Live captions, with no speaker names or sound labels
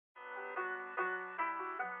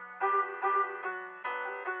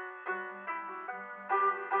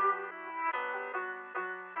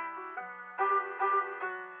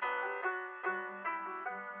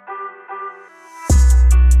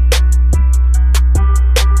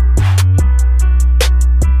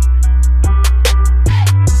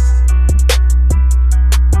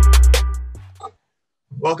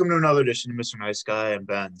to another edition of Mr. Nice Guy. I'm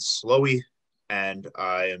Ben Slowey, and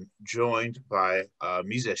I am joined by a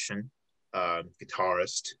musician,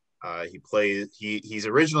 guitarist. He's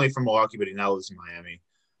originally from Milwaukee, but he now lives in Miami.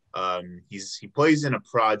 He plays in a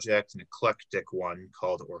project, an eclectic one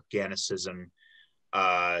called Organicism.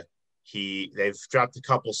 They've dropped a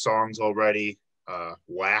couple songs already,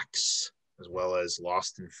 Wax, as well as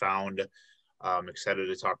Lost and Found. I'm excited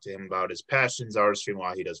to talk to him about his passions, artistry, and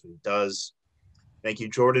why he does what he does. Thank you,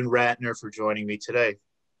 Jordan Ratner, for joining me today.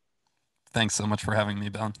 Thanks so much for having me,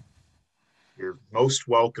 Ben. You're most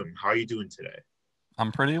welcome. How are you doing today?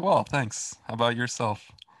 I'm pretty well, thanks. How about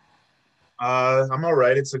yourself? I'm all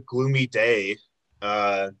right. It's a gloomy day.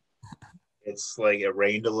 Uh, it's like it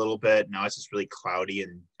rained a little bit. Now it's just really cloudy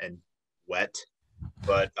and wet.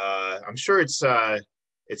 But I'm sure it's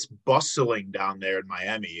bustling down there in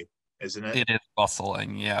Miami, isn't it? It is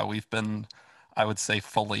bustling. Yeah, we've been, I would say,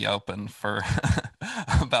 fully open for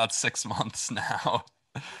about 6 months now.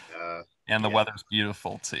 And the Yeah. weather's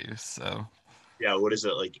beautiful too. So, Yeah. What is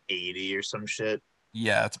it, like 80 or some shit?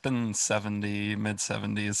 yeah, it's been 70, mid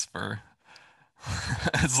 70s for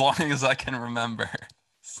as long as I can remember.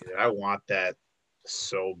 So, Dude, I want that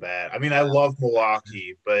so bad. I mean, I love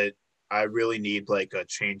Milwaukee, but I really need like a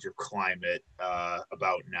change of climate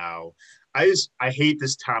about now. I hate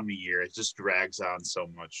this time of year. It just drags on so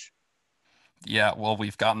much. yeah, well,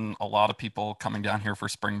 we've gotten a lot of people coming down here for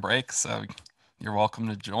spring break, so you're welcome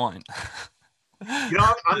to join.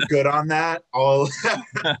 I'm good on that. I'll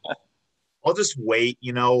just wait.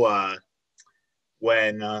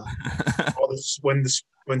 When all this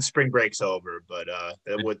when spring break's over. But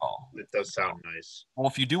that does sound nice. Well,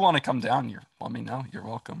 if you do want to come down, let me know. You're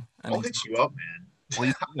welcome. I'll And hit you up, man.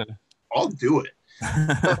 please do. I'll do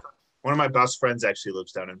it. One of my best friends actually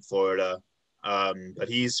lives down in Florida, but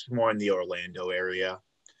he's more in the Orlando area.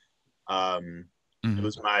 It Mhm.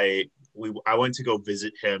 was I went to go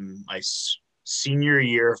visit him my senior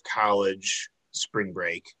year of college, spring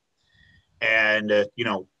break, and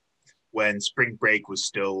when spring break was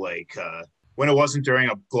still like when it wasn't during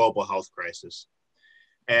a global health crisis,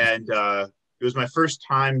 and it was my first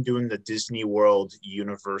time doing the Disney World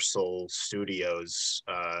Universal Studios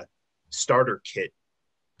starter kit.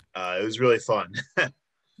 It was really fun.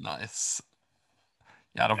 Nice.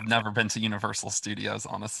 Yeah, I've never been to Universal Studios,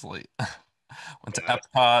 honestly. Went to Yeah,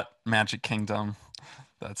 Epcot, Magic Kingdom.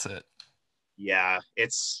 That's it. yeah,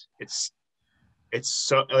 it's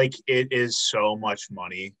so like it is so much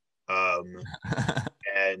money.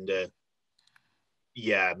 And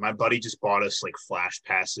yeah, my buddy just bought us like flash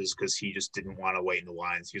passes because he just didn't want to wait in the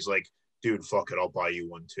lines. He was like, "Dude, fuck it, I'll buy you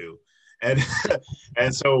one too." And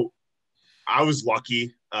and so I was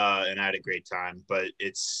lucky and I had a great time. But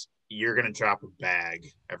you're gonna drop a bag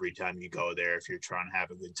every time you go there if you're trying to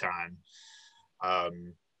have a good time.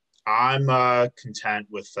 Um, I'm content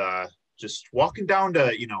with just walking down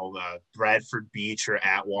to Bradford Beach or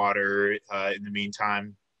Atwater. In the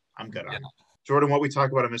meantime, I'm good Yeah. on it. Jordan, what we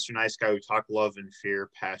talk about at Mr. Nice Guy, we talk love and fear,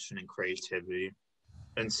 passion and creativity.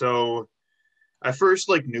 And so I first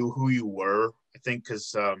like knew who you were. I think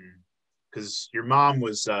because your mom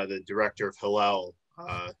was the director of Hillel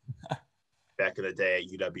back in the day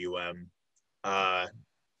at UWM, uh,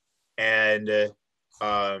 and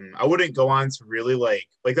I wouldn't go on to really like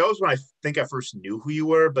that was when I think I first knew who you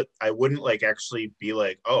were, but I wouldn't like actually be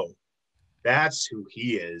like, oh, that's who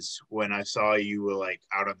he is. When I saw you were like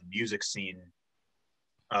out on the music scene,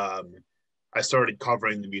 um, I started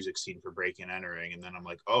covering the music scene for Breaking and Entering, and then I'm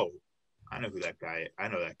like, oh, I know who that guy. I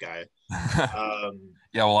know that guy.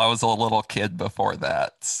 Yeah, well, I was a little kid before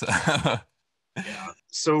that. So. Yeah.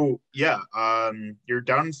 So yeah, you're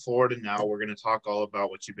down in Florida now. We're gonna talk all about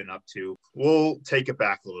what you've been up to. We'll take it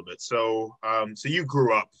back a little bit. So you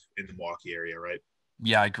grew up in the Milwaukee area, right?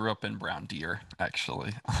 Yeah, I grew up in Brown Deer,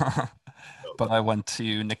 actually. Oh, But I went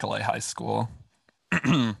to Nicolay High School.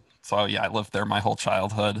 So yeah, I lived there my whole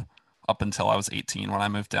childhood up until I was 18 when I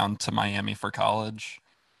moved down to Miami for college.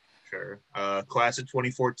 sure. Class of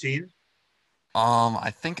 2014.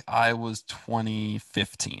 I think I was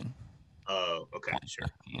 2015, Oh, okay, sure.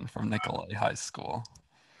 from Nicolay High School.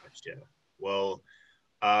 Gotcha. Well,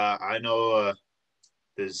 I know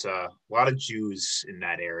there's a lot of Jews in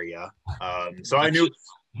that area. So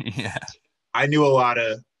Yeah. I knew a lot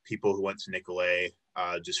of people who went to Nicolay,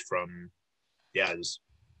 just from just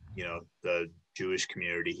the Jewish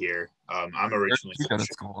community here. Where did you go to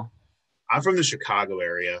school? I'm from the Chicago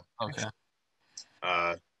area, Okay.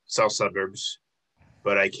 uh, south suburbs,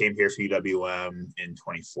 but I came here for UWM in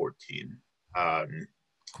 2014. Um,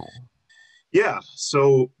 Cool. yeah,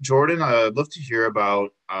 so Jordan, I'd love to hear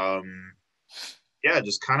about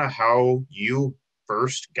just kind of how you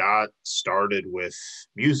first got started with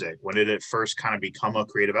music? When did it first kind of become a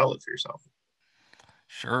creative outlet for yourself?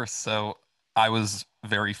 Sure. So I was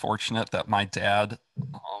very fortunate that my dad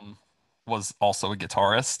um, was also a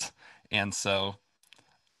guitarist. And so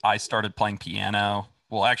I started playing piano.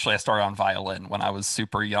 Well, actually, I started on violin when I was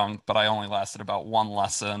super young, but I only lasted about one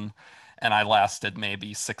lesson. And I lasted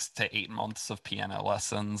maybe 6 to 8 months of piano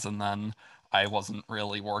lessons. And then I wasn't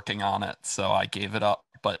really working on it. So I gave it up.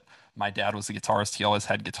 But my dad was a guitarist. He always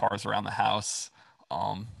had guitars around the house.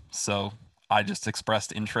 So I just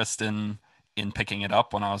expressed interest in picking it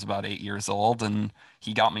up when I was about 8 years old, and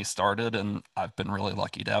he got me started. And I've been really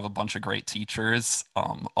lucky to have a bunch of great teachers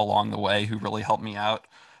along the way who really helped me out,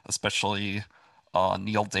 especially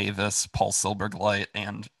Neil Davis, Paul Silbergleit,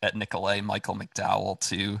 and at Nicolay, Michael McDowell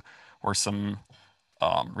too, were some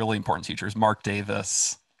really important teachers. Mark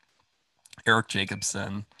Davis, Eric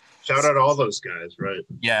Jacobson. Shout out all those guys, right?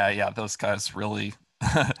 Yeah, those guys really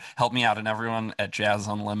helped me out, and everyone at Jazz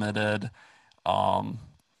Unlimited, um,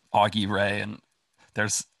 Augie Ray, and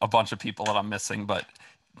there's a bunch of people that I'm missing, but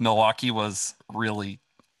Milwaukee was really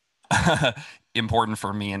important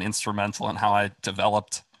for me and instrumental in how I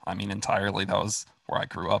developed. I mean, entirely, that was where I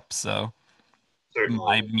grew up. So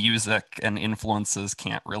my Certainly. music and influences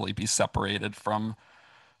can't really be separated from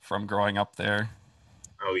growing up there.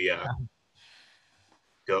 Oh yeah.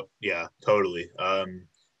 Go. Yeah, totally.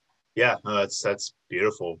 Yeah, no, that's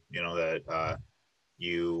beautiful. That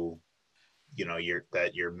you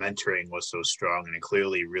your mentoring was so strong, and it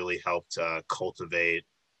clearly really helped cultivate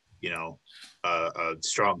a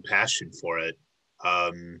strong passion for it.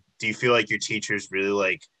 Do you feel like your teachers really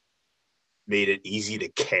like made it easy to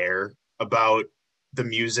care about the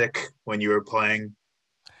music when you were playing?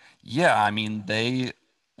 Yeah, I mean, they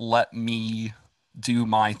let me do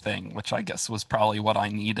my thing, which I guess was probably what I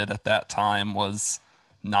needed at that time, was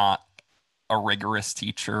not a rigorous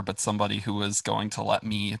teacher, but somebody who was going to let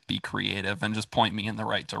me be creative and just point me in the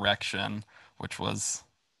right direction, which was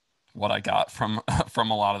what I got from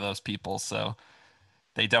from a lot of those people. So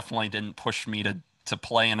they definitely didn't push me to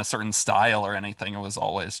play in a certain style or anything. It was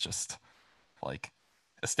always just like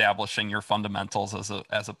establishing your fundamentals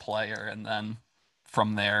as a player, and then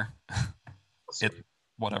from there it Awesome.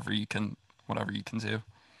 whatever you can whatever you can do.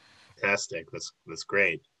 Fantastic. That's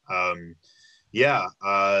great. Yeah.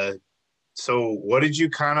 So what did you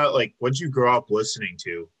kind of like? What did you grow up listening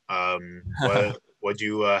to? What do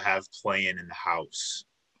you have playing in the house?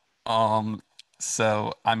 um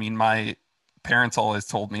so I mean, my parents always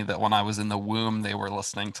told me that when I was in the womb they were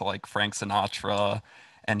listening to like Frank Sinatra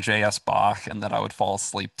and J.S. Bach, and that I would fall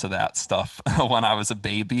asleep to that stuff when I was a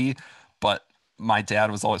baby. But my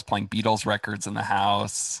dad was always playing Beatles records in the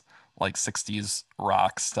house, like 60s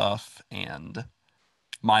rock stuff, and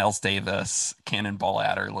Miles Davis, Cannonball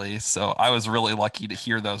Adderley. So I was really lucky to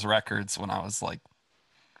hear those records when I was like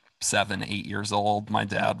 7, 8 years old. My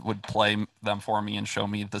dad would play them for me and show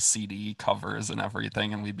me the CD covers and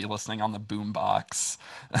everything, and we'd be listening on the boombox.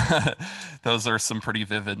 Those are some pretty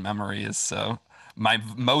vivid memories. So my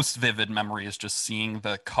most vivid memory is just seeing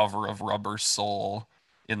the cover of Rubber Soul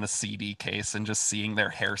in the CD case and just seeing their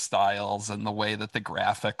hairstyles and the way that the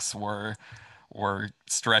graphics were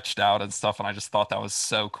stretched out and stuff, and I just thought that was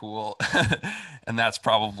so cool. And that's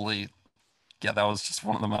probably, yeah, that was just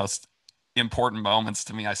one of the most important moments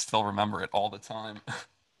to me. I still remember it all the time.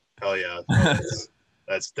 Oh yeah, no,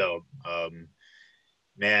 that's dope.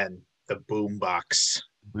 Man, the boombox.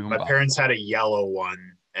 My Boombox. parents had a yellow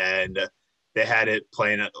one, and they had it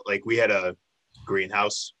playing it like we had a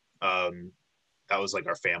greenhouse. Um, that was like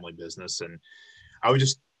our family business, and I would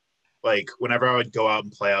just like whenever I would go out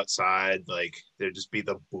and play outside, like there'd just be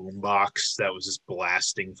the boombox that was just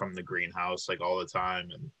blasting from the greenhouse like all the time,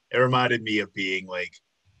 and it reminded me of being like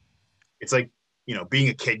it's like being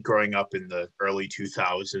a kid growing up in the early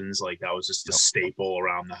 2000s, like that was just a Yep. staple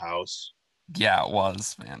around the house. Yeah, it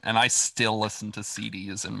was, man. And I still listen to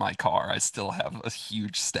CDs in my car. I still have a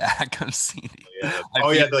huge stack of CDs. Yeah. I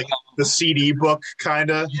Oh feel yeah, like the CD book kind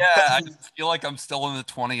of. Yeah, I just feel like I'm still in the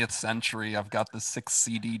 20th century. I've got the 6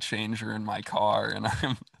 CD changer in my car, and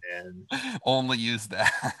I'm And only use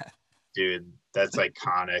that. dude, that's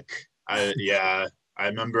iconic. I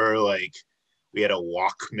remember like we had a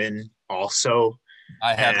Walkman also,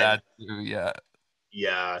 I had and that too, yeah.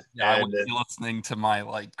 yeah, Yeah, I and would be listening to my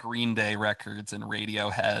like Green Day records and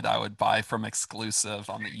Radiohead I would buy from Exclusive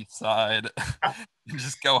on the East Side and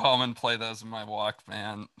just go home and play those in my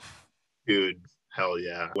Walkman. dude, hell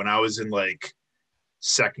yeah. When I was in like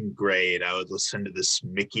second grade, I would listen to this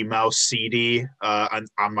Mickey Mouse CD on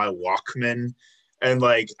my Walkman. And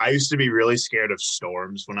like I used to be really scared of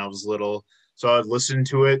storms when I was little. So I'd listen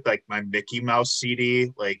to it like my Mickey Mouse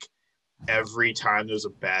CD, like every time there was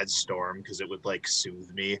a bad storm because it would like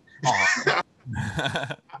soothe me.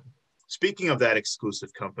 Speaking of that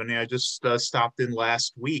exclusive company, I just stopped in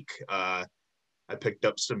last week. I picked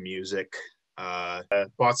up some music,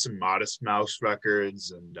 bought some Modest Mouse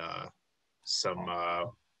records, and some. I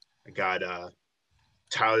got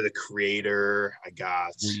Tyler the Creator. I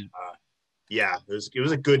got. Yeah, it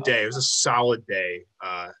was a good day. It was a solid day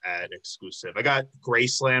at Exclusive. I got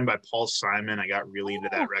Graceland by Paul Simon. I got really into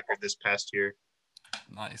that record this past year.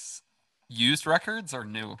 Nice. Used records or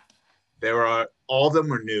new? There were all of them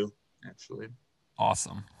were new, actually.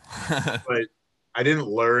 Awesome. But I didn't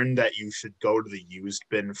learn that you should go to the used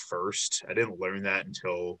bin first. I didn't learn that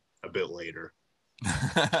until a bit later.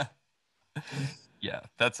 Yeah,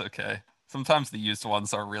 that's okay. Sometimes the used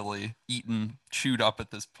ones are really chewed up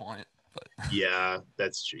at this point. But yeah,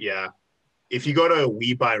 that's true. Yeah. If you go to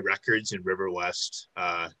We Buy Records in River West,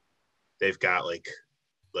 they've got like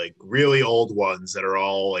really old ones that are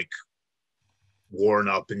all like worn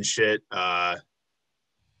up and shit for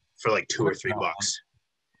like $2 or $3.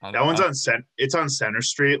 That one's it's on Center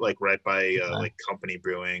Street, like right by like Company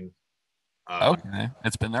Brewing. Okay,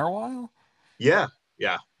 it's been there a while. Yeah.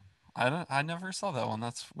 I never saw that one.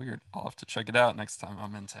 That's weird. I'll have to check it out next time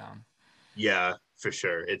I'm in town. Yeah, for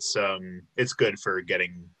sure. It's good for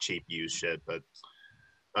getting cheap used shit, but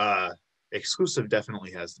Exclusive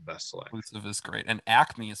definitely has the best selection. Exclusive is great, and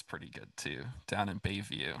Acme is pretty good too, down in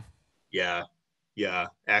Bayview. Yeah,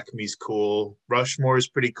 Acme's cool. Rushmore is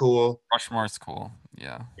pretty cool. Rushmore's cool.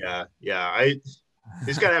 Yeah. You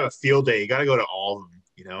just gotta have a field day. You gotta go to all of them,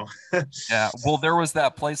 you know. Yeah. Well, there was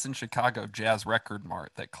that place in Chicago, Jazz Record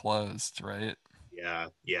Mart, that closed, right? Yeah.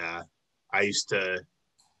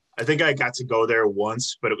 I think I got to go there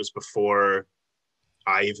once, but it was before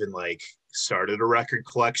I even like started a record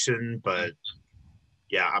collection. But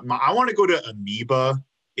yeah, I want to go to Amoeba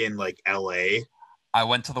in like LA. I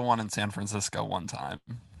went to the one in San Francisco one time.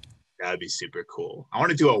 That'd be super cool. I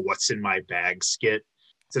want to do a "What's in My Bag" skit.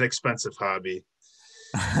 It's an expensive hobby.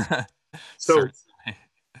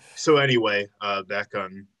 So anyway, back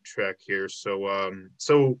on track here. So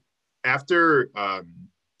after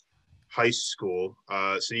high school,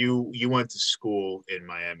 so you went to school in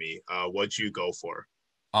Miami. What'd you go for?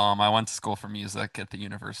 I went to school for music at the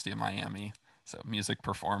University of Miami, so music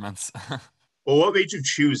performance. Well, what made you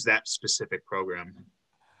choose that specific program?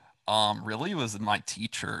 Really was my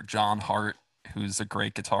teacher, John Hart, who's a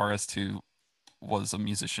great guitarist who was a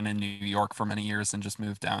musician in New York for many years and just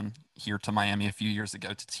moved down here to Miami a few years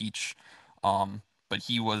ago to teach. But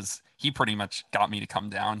he pretty much got me to come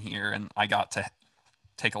down here, and I got to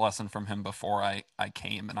take a lesson from him before I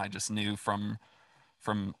came, and I just knew from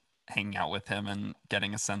hanging out with him and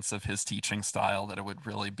getting a sense of his teaching style that it would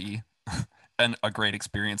really be a great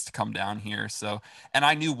experience to come down here. So, and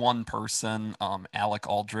I knew one person, Alec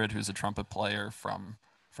Aldred, who's a trumpet player from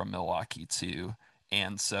Milwaukee too.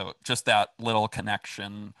 And so just that little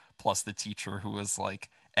connection plus the teacher who was like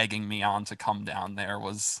egging me on to come down there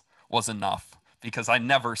was enough, because I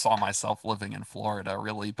never saw myself living in Florida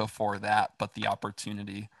really before that, but the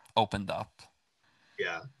opportunity opened up.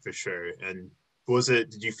 Yeah, for sure. And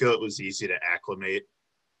did you feel it was easy to acclimate?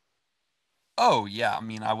 Oh, yeah. I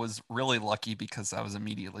mean, I was really lucky because I was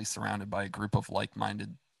immediately surrounded by a group of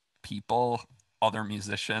like-minded people, other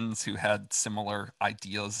musicians who had similar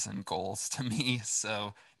ideas and goals to me.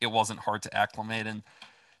 So it wasn't hard to acclimate. And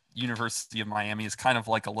University of Miami is kind of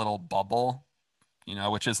like a little bubble,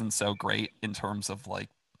 which isn't so great in terms of like,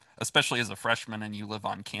 especially as a freshman and you live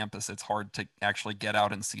on campus, it's hard to actually get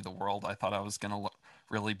out and see the world. I thought I was going to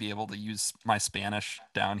really be able to use my Spanish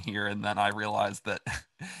down here, and then I realized that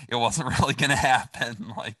it wasn't really going to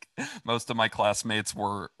happen. Like most of my classmates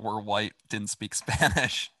were white, didn't speak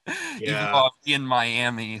Spanish, even though I was in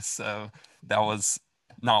Miami. So that was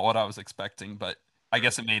not what I was expecting, but I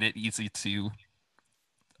guess it made it easy to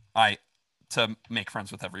make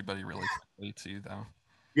friends with everybody really quickly too, though.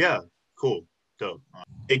 Yeah, cool. Dope.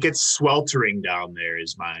 It gets sweltering down there,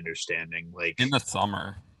 is my understanding. Like in the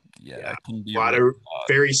summer. Yeah, it can be a lot of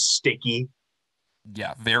very sticky.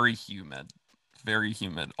 Yeah, very humid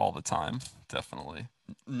all the time. Definitely.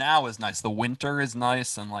 Now is nice. The winter is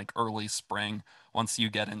nice, and like early spring. Once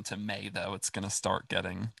you get into May, though, it's gonna start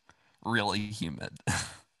getting really humid.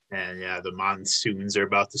 And yeah, the monsoons are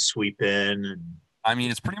about to sweep in. And I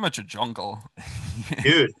mean, it's pretty much a jungle,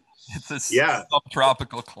 dude. It's a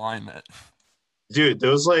subtropical climate. Dude,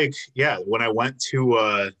 there was like, when I went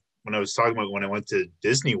to when I was talking about when I went to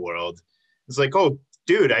Disney World, it's like, oh,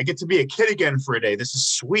 dude, I get to be a kid again for a day. This is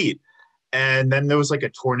sweet. and then there was like a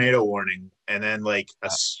tornado warning, and then like a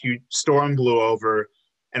huge storm blew over,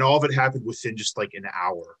 and all of it happened within just like an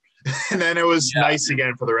hour. And then it was Yeah, nice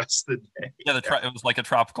again for the rest of the day. yeah. It was like a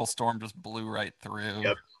tropical storm just blew right through.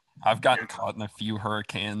 Yep. I've gotten caught in a few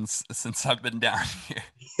hurricanes since I've been down here.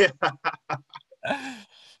 Yeah.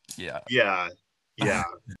 Yeah. Yeah. Yeah.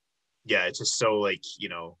 Yeah. It's just so like,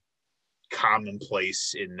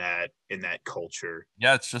 commonplace in that culture.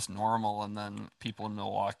 Yeah, it's just normal, and then people in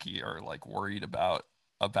Milwaukee are like worried about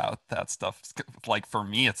that stuff. Like for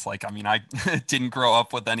me, it's like, I mean, I didn't grow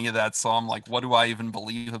up with any of that, so I'm like, what do I even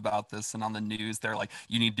believe about this? And on the news, they're like,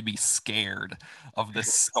 you need to be scared of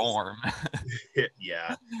this storm.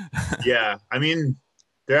 Yeah. Yeah. I mean,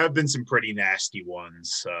 there have been some pretty nasty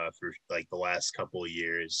ones for like the last couple of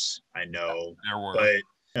years, I know. There were.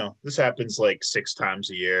 But this happens like 6 times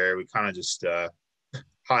a year. We kind of just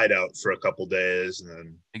hide out for a couple days and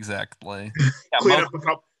then Exactly. Yeah,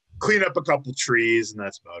 clean up a couple trees, and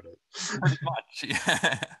that's about it. pretty much. Yeah.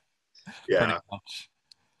 Pretty Yeah, much.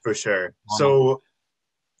 for sure. Normal.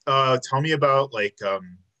 So, tell me about like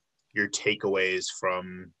your takeaways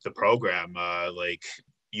from the program. Like,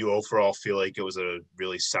 you overall feel like it was a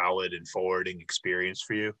really solid and forwarding experience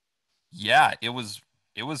for you? Yeah, it was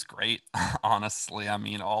great, honestly. I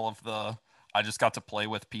mean, I just got to play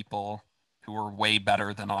with people who were way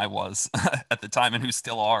better than I was at the time and who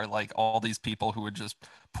still are, like all these people who would just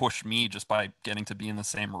push me just by getting to be in the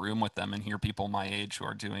same room with them and hear people my age who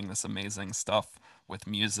are doing this amazing stuff with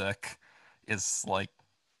music is like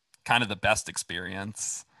kind of the best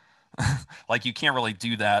experience. Like you can't really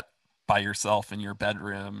do that by yourself in your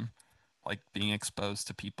bedroom, like being exposed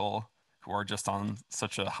to people who are just on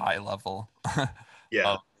such a high level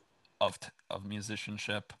Yeah. of of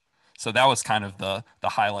musicianship. So that was kind of the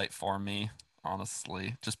highlight for me,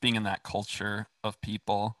 honestly, just being in that culture of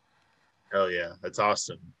people. Hell yeah, that's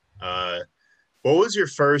awesome. What was your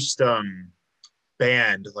first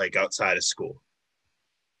band like outside of school?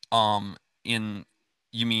 In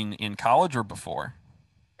You mean in college or before?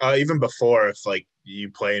 Even before, if like you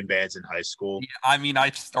play in bands in high school. Yeah, I mean, I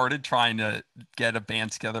started trying to get a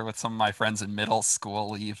band together with some of my friends in middle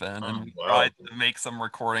school, even, and we Wow, tried to make some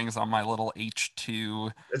recordings on my little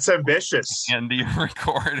H2 it's ambitious. handy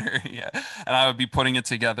recorder. Yeah, and I would be putting it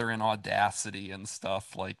together in Audacity and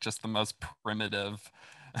stuff, like just the most primitive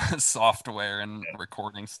software and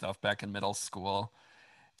recording stuff back in middle school.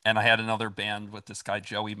 And I had another band with this guy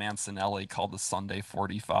Joey Mancinelli called the Sunday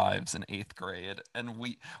 45s in eighth grade, and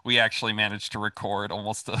we actually managed to record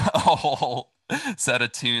almost a whole set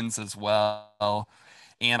of tunes as well.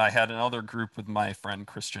 And I had another group with my friend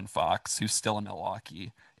Christian Fox, who's still in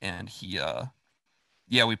Milwaukee, and yeah,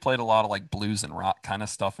 we played a lot of like blues and rock kind of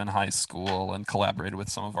stuff in high school and collaborated with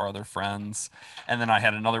some of our other friends. And then I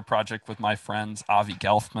had another project with my friends Avi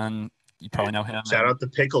Gelfman. You probably Dude, know him. shout out to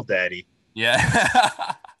Pickle Daddy.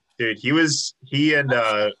 Yeah. Dude, he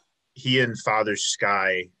and Father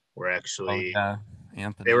Sky were Oh actually yeah, they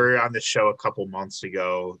Anthony. were on the show a couple months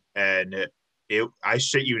ago, and it I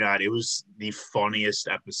shit you not, it was the funniest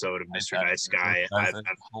episode of I Mr. bet Nice those Guy guys are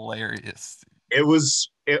hilarious.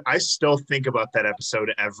 I still think about that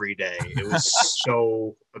episode every day. It was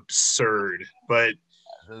so absurd, but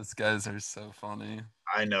Those guys are so funny.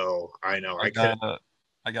 I know. I gotta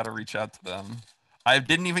I gotta reach out to them. I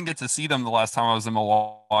didn't even get to see them the last time I was in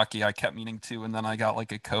Milwaukee. I kept meaning to, and then I got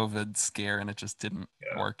like a COVID scare, and it just didn't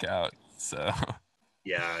Yeah, work out. So,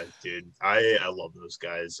 yeah, dude. I love those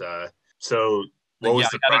guys. So but what yeah, was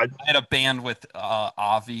the project? I had a band with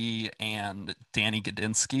Avi and Danny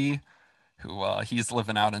Godinsky, who he's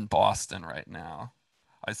living out in Boston right now.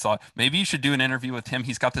 I saw maybe you should do an interview with him.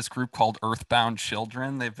 He's got this group called Earthbound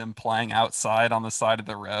Children. They've been playing outside on the side of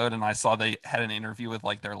the road, and I saw they had an interview with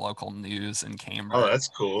like their local news in Oh, Cambridge. that's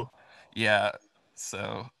cool. Yeah,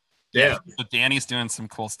 so yeah, Yeah. so Danny's doing some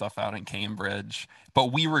cool stuff out in Cambridge.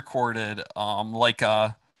 But we recorded like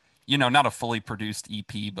a not a fully produced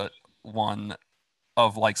EP, but one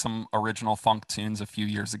of like some original funk tunes a few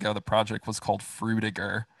years ago. The project was called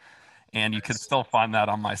Fruitiger, and you could Nice. still find that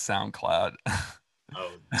on my SoundCloud.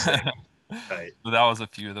 Oh, sick. Right. So that was a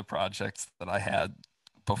few of the projects that I had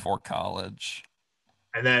before college.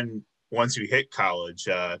 And then once you hit college,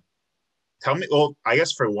 tell me, well, I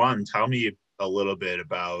guess for one, tell me a little bit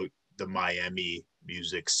about the Miami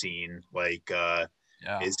music scene. Like, Yeah,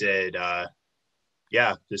 is it,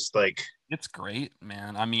 yeah, just like, it's great,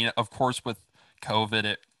 man. I mean, of course, with COVID,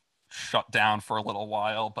 it shut down for a little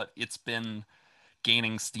while, but it's been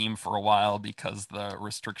gaining steam for a while because the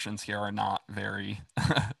restrictions here are not very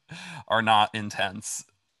are not intense.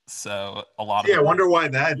 So a lot of yeah, the I wonder why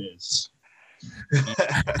that is.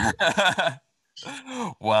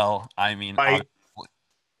 Well, I mean, mean, I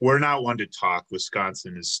we're not one to talk.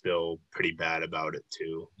 Wisconsin is still pretty bad about it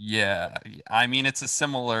too. yeah, I mean, it's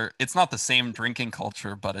not the same drinking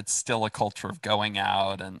culture, but it's still a culture of going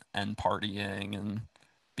out and partying and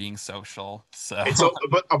being social. So It's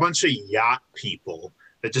a bunch of yacht people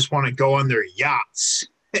that just want to go on their yachts.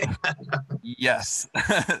 yes,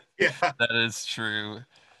 Yeah. that is true.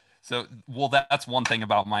 So, well, that's one thing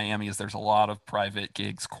about Miami is there's a lot of private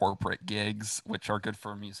gigs, corporate gigs, which are good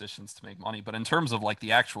for musicians to make money. But in terms of like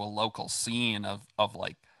the actual local scene of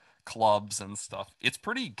like clubs and stuff, it's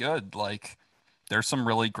pretty good. Like there's some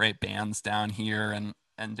really great bands down here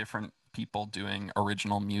and different people doing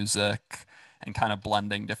original music and kind of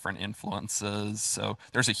blending different influences. So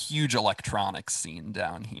there's a huge electronic scene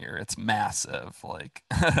down here. It's massive. Like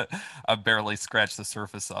I've barely scratched the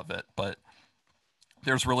surface of it, but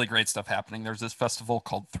there's really great stuff happening. There's this festival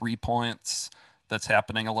called Three Points that's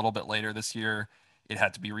happening a little bit later this year. It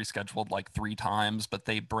had to be rescheduled like three times, but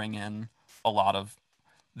they bring in a lot of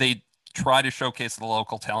they try to showcase the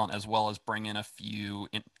local talent as well as bring in a few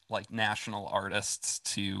like national artists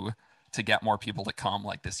to get more people to come.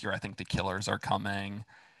 Like this year, I think the Killers are coming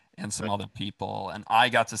and some other people. And I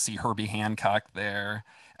got to see Herbie Hancock there,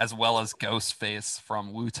 as well as Ghostface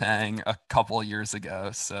from Wu-Tang a couple of years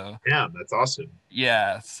ago. So Yeah, that's awesome.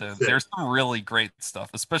 yeah, so Sick. there's some really great stuff,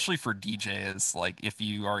 especially for DJs. Like if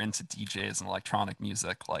you are into DJs and electronic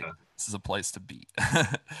music, like Yeah, this is a place to be.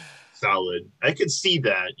 solid. I could see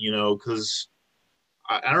that, because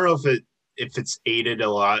I don't know if it's aided a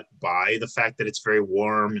lot by the fact that it's very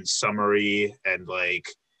warm and summery and like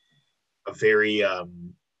a very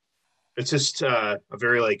it's just a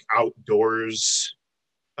very like outdoors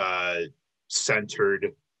uh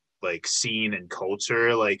centered like scene and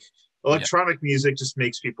culture. Like Yeah, electronic music just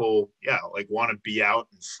makes people, yeah, like want to be out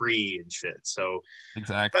and free and shit. So that,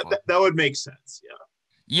 exactly. that, that would make sense. Yeah.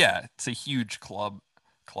 Yeah, it's a huge club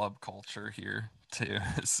culture here too.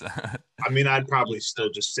 So, I mean, I'd probably just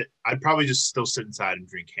still sit inside and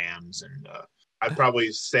drink hams, and I'd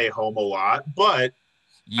probably stay home a lot. But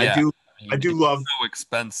I yeah, do, I I mean, do it's love. so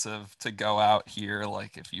expensive to go out here,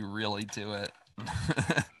 like if you really do it.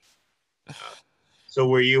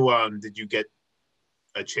 So, did you get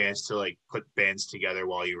a chance to like put bands together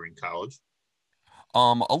while you were in college?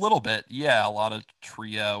 A little bit, yeah, a lot of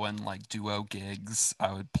trio and like duo gigs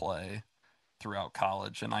I would play throughout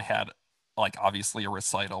college, and I had like obviously a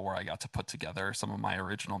recital where I got to put together some of my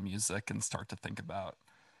original music and start to think about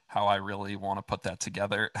how I really want to put that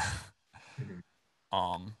together. Mhm.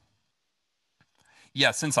 Um,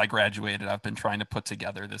 yeah, since I graduated, I've been trying to put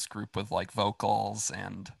together this group with like vocals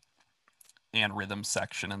and rhythm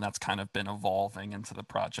section, and that's kind of been evolving into the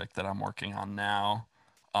project that I'm working on now,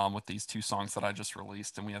 with these two songs that I just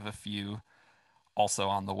released, and we have a few also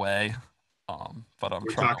on the way. But I'm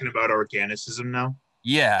We're trying to, talking about organicism now.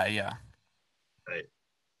 yeah, yeah, Right.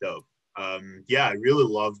 Dope. Yeah, I really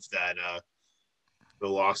loved that. The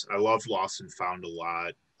Lost. I loved Lost and Found a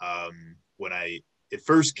lot. When it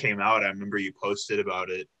first came out, I remember you posted about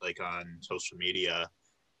it like on social media.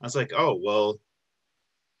 I was like, oh well,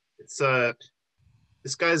 it's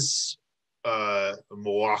this guy's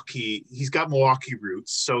Milwaukee. He's got Milwaukee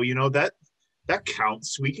roots, so that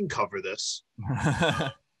counts. We can cover this.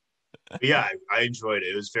 But yeah, I enjoyed it.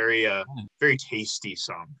 It was very tasty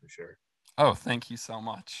song for sure. Oh, thank you so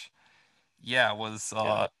much. Yeah, it was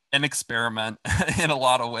Yeah. an experiment in a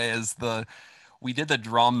lot of ways. The We did the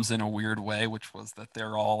drums in a weird way, which was that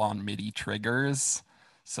they're all on MIDI triggers.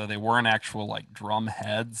 So they weren't actual like drum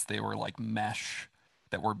heads. They were like mesh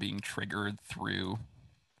that were being triggered through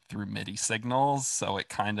MIDI signals. So it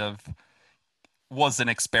kind of was an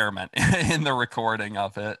experiment in the recording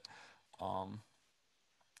of it. Um,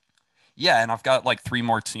 yeah, and I've got like three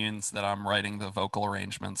more tunes that I'm writing the vocal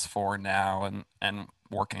arrangements for now and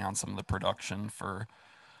working on some of the production for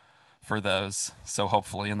those. So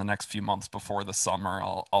hopefully in the next few months before the summer,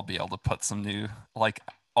 I'll be able to put some new like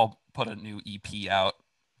I'll put a new EP out.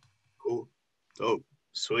 Cool. Dope.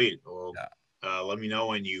 Sweet. Well, Yeah. let me know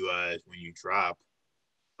when you drop.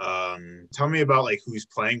 Tell me about like who's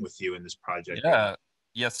playing with you in this project right Yeah.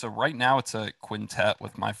 Yeah, so right now it's a quintet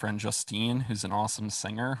with my friend Justine, who's an awesome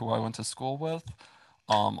singer who I went to school with.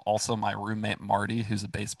 Also my roommate Marty, who's a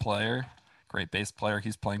bass player, great bass player.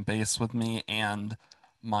 He's playing bass with me, and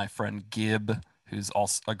my friend Gib, who's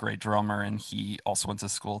also a great drummer, and he also went to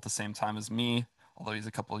school at the same time as me, although he's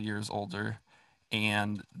a couple of years older.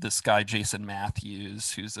 And this guy Jason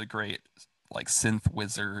Matthews, who's a great like synth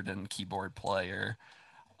wizard and keyboard player.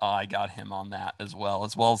 I got him on that as well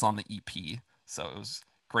as on the EP. So it was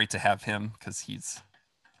great to have him because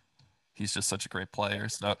He's just such a great player.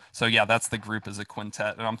 So yeah, that's the group as a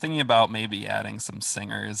quintet. And I'm thinking about maybe adding some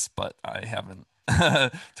singers, but I haven't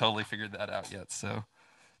totally figured that out yet. So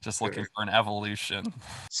just looking Sure. for an evolution.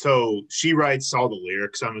 So she writes all the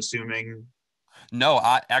lyrics, I'm assuming. No,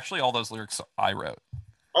 I actually all those lyrics I wrote.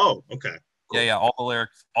 Oh, okay, Yeah, cool. yeah, all the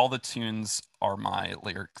lyrics, all the tunes are my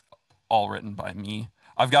lyrics, all written by me.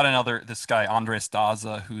 I've got this guy Andres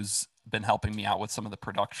Daza who's been helping me out with some of the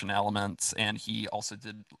production elements, and he also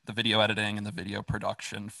did the video editing and the video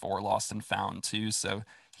production for Lost and Found too. So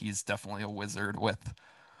he's definitely a wizard with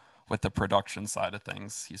the production side of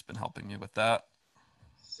things. He's been helping me with that.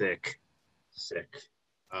 Sick, sick.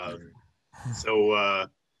 Um, so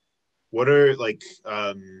what are like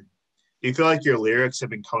do you feel like your lyrics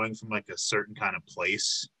have been coming from like a certain kind of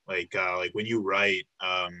place? Like when you write,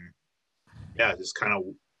 yeah, just kind of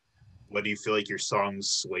what do you feel like your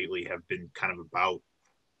songs lately have been kind of about?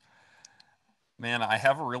 Man, I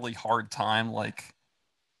have a really hard time like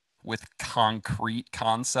with concrete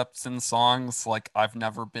concepts in songs. Like I've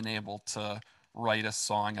never been able to write a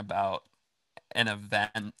song about an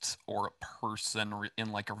event or a person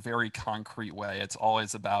in like a very concrete way. It's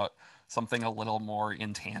always about something a little more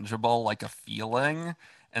intangible, like a feeling.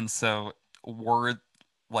 And so word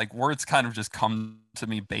words kind of just come to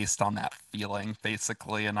me based on that feeling,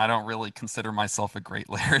 basically. And I don't really consider myself a great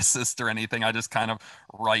lyricist or anything. I just kind of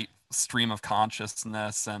write stream of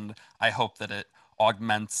consciousness, and I hope that it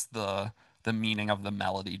augments the meaning of the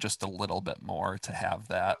melody just a little bit more to have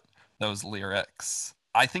those lyrics.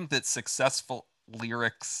 I think that successful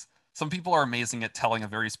lyrics, some people are amazing at telling a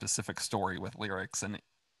very specific story with lyrics and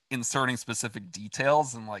inserting specific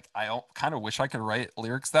details. And like, I kind of wish I could write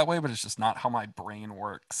lyrics that way, but it's just not how my brain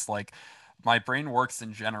works. Like, my brain works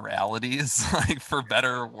in generalities, like for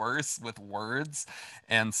better or worse with words.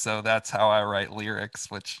 And so that's how I write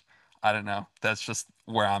lyrics, which I don't know. That's just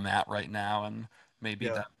where I'm at right now. And maybe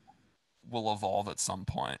Yeah. that will evolve at some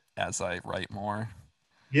point as I write more.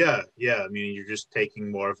 Yeah. I mean, you're just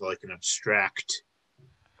taking more of like an abstract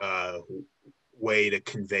uh, way to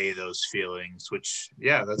convey those feelings, which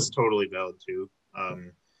yeah, that's totally valid too.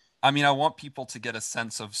 I mean, I want people to get a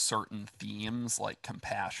sense of certain themes, like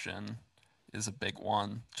compassion is a big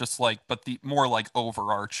one. Just like, but the more like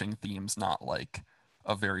overarching themes, not like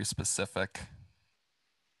a very specific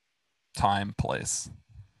time, place.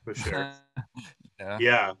 for sure. Yeah.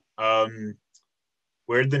 Yeah.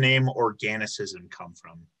 Where'd the name organicism come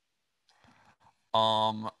from?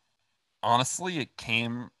 Um, Honestly, it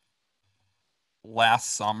came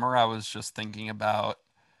last summer. I was just thinking about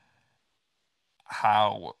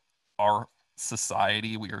how our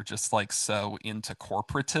society, we are just like so into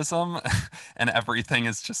corporatism and everything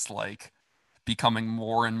is just like becoming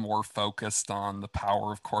more and more focused on the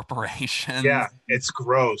power of corporations. Yeah, it's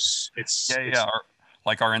gross. Yeah, yeah. It's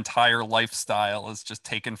Like our entire lifestyle is just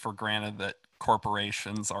taken for granted that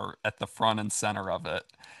corporations are at the front and center of it.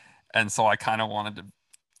 And so I kind of wanted to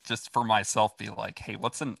just for myself be like, hey,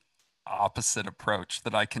 what's an opposite approach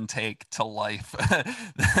that I can take to life?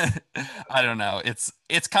 I don't know.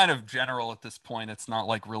 It's kind of general at this point. It's not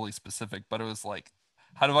like really specific, but it was like,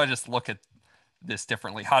 how do I just look at this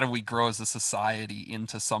differently? How do we grow as a society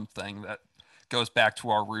into something that goes back to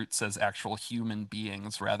our roots as actual human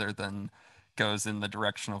beings rather than goes in the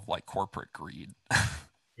direction of like corporate greed?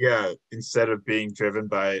 yeah, instead of being driven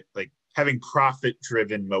by like having profit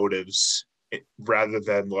driven motives rather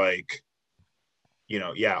than like,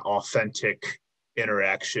 yeah, authentic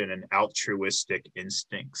interaction and altruistic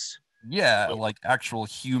instincts. Yeah, like actual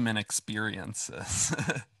human experiences.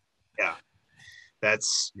 Yeah,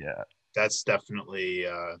 that's Yeah. that's definitely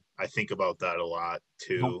I think about that a lot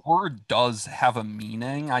The too. word does have a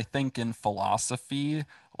meaning, I think, in philosophy.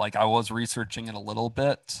 Like I was researching it a little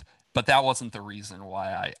bit, but that wasn't the reason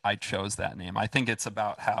why I chose that name. I think it's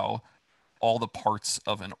about how all the parts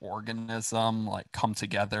of an organism like come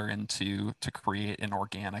together into to create an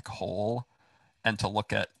organic whole and to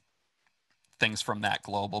look at things from that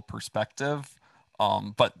global perspective.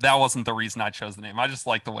 But that wasn't the reason I chose the name. I just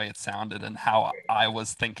like the way it sounded and how I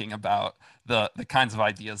was thinking about the kinds of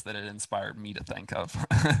ideas that it inspired me to think of.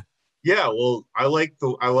 Yeah, well, I like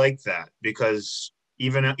that because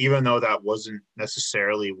even though that wasn't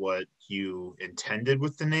necessarily what you intended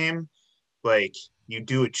with the name, like you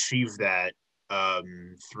do achieve that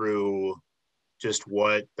through just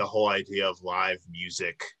what the whole idea of live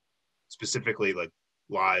music, specifically like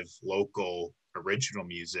live local original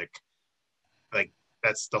music, like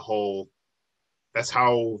that's the whole that's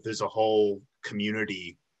how there's a whole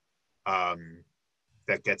community um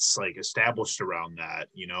that gets like established around that,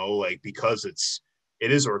 like because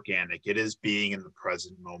it is organic, it is being in the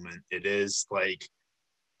present moment, it is like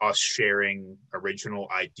us sharing original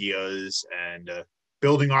ideas and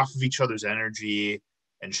building off of each other's energy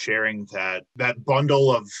and sharing that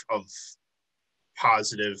bundle of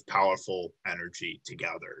positive, powerful energy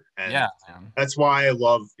together. And Yeah, man. that's why I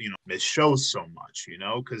love, Miss Shows so much,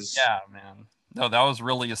 because Yeah, man. No, that was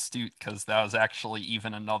really astute because that was actually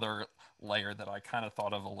even another layer that I kind of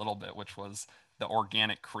thought of a little bit, which was the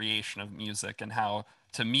organic creation of music and how,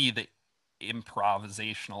 to me, the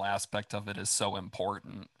improvisational aspect of it is so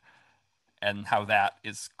important and how that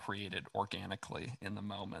is created organically in the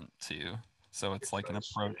moment too. So it's like an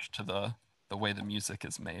precisely, approach to the way the music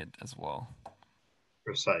is made as well.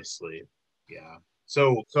 precisely, yeah.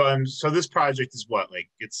 So this project is what, like,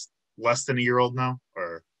 it's less than a year old now,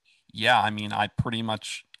 or Yeah, I mean, I pretty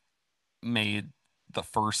much made the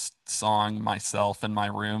first song myself in my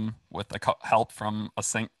room with help from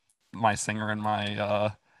my singer and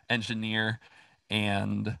my engineer,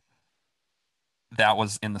 and that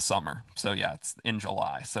was in the summer. So yeah, it's in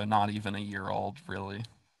July, so not even a year old, really.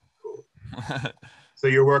 cool. So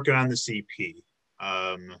you're working on the CP.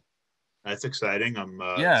 Um, that's exciting.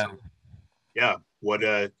 Yeah. So yeah,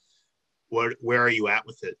 where are you at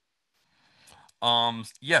with it?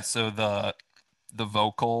 Yeah, so the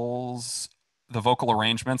vocals, the vocal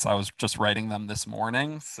arrangements, I was just writing them this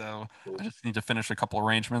morning, so I Cool. just need to finish a couple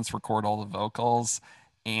arrangements, record all the vocals,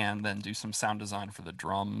 and then do some sound design for the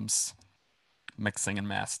drums, mixing and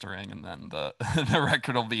mastering, and then the the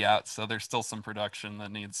record will be out. So there's still some production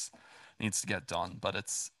that needs to get done, but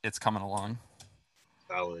it's coming along.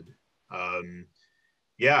 Solid. Um,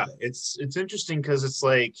 yeah, it's interesting because it's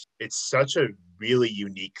like it's such a really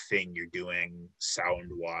unique thing you're doing sound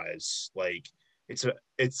wise. Like it's a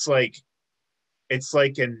it's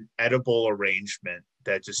like an edible arrangement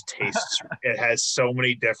that just tastes. It has so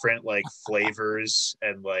many different like flavors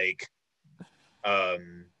and like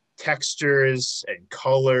um textures and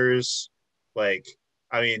colors. Like,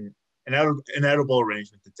 I mean, an edible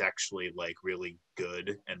arrangement that's actually like really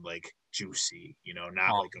good and like juicy,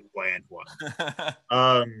 not Oh, like a bland one. that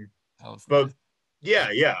Um, was but nice.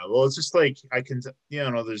 yeah. Well, it's just like I can,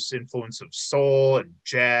 there's influence of soul and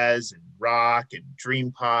jazz and rock and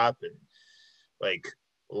dream pop and like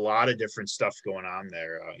a lot of different stuff going on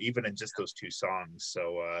there, even in just those two songs.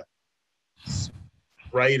 So it's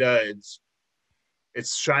bright.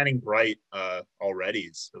 It's shining bright already.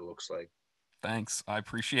 It looks like. Thanks. I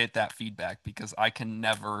appreciate that feedback because I can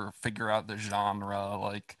never figure out the genre.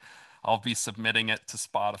 Like, I'll be submitting it to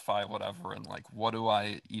Spotify, whatever, and like, what do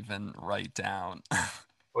I even write down?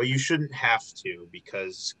 Well, you shouldn't have to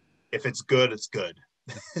because if it's good, it's good.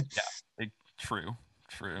 Yeah, true,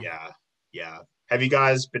 true. Yeah, yeah. Have you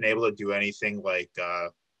guys been able to do anything like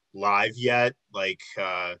live yet? Like,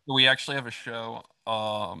 We actually have a show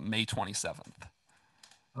May 27th at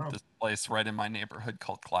oh, this place right in my neighborhood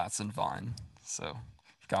called Class and Vine. So,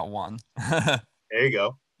 got one. there you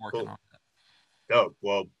go. Working Cool. on it. Oh,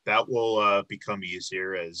 well, that will become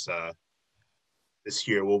easier as this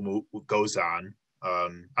year will move goes on.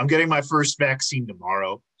 I'm getting my first vaccine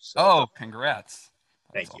tomorrow, so Oh, congrats.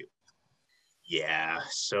 That's thank all. you. Yeah,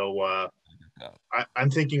 so Yeah. I'm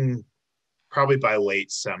thinking probably by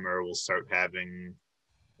late summer we'll start having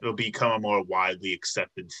it'll become a more widely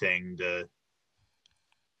accepted thing to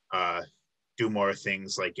uh, do more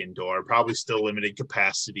things like indoor. Probably still limited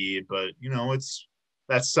capacity, but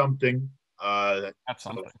that's something. That's So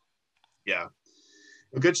something. yeah,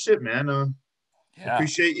 well, good shit, man. Yeah.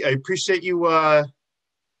 I appreciate you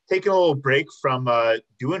taking a little break from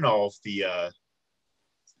doing all of the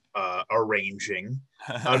arranging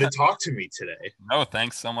to talk to me today. No,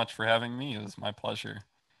 thanks so much for having me. It was my pleasure.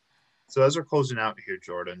 So as we're closing out here,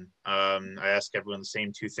 Jordan, I ask everyone the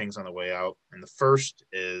same two things on the way out, and the first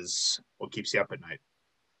is what keeps you up at night.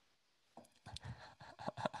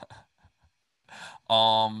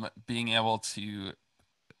 Being able to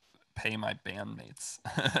pay my bandmates.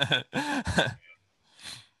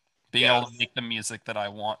 Being able to Yes, make the music that I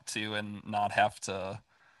want to and not have to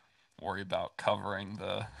worry about covering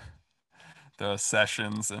the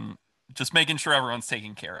sessions and just making sure everyone's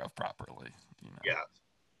taken care of properly, you yeah,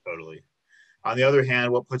 totally. On the other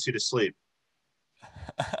hand, what puts you to sleep?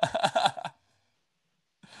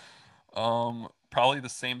 know. Probably the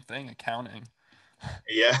same thing, accounting.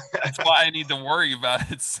 Yeah, That's why I need to worry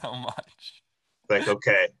about it so much. like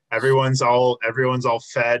okay, everyone's all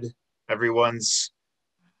fed, everyone's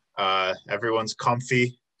everyone's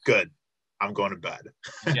comfy. Good. I'm going to bed.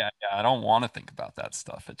 Yeah, I don't want to think about that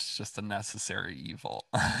stuff. It's just a necessary evil.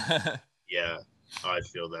 Yeah, I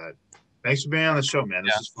feel that. Thanks for being on the show, man.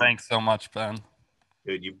 This Yeah, is fun. thanks so much, Ben.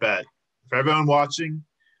 Dude, you bet. For everyone watching,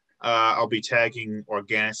 I'll be tagging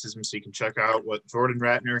Organicism so you can check out what Jordan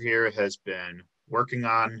Ratner here has been working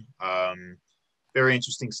on. Very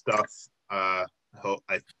interesting stuff. I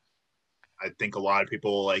think a lot of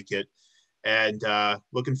people will like it. And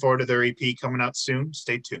looking forward to their EP coming out soon.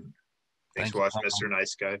 Stay tuned. Thanks for watching, Mr.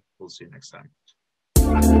 Nice Guy. We'll see you next time.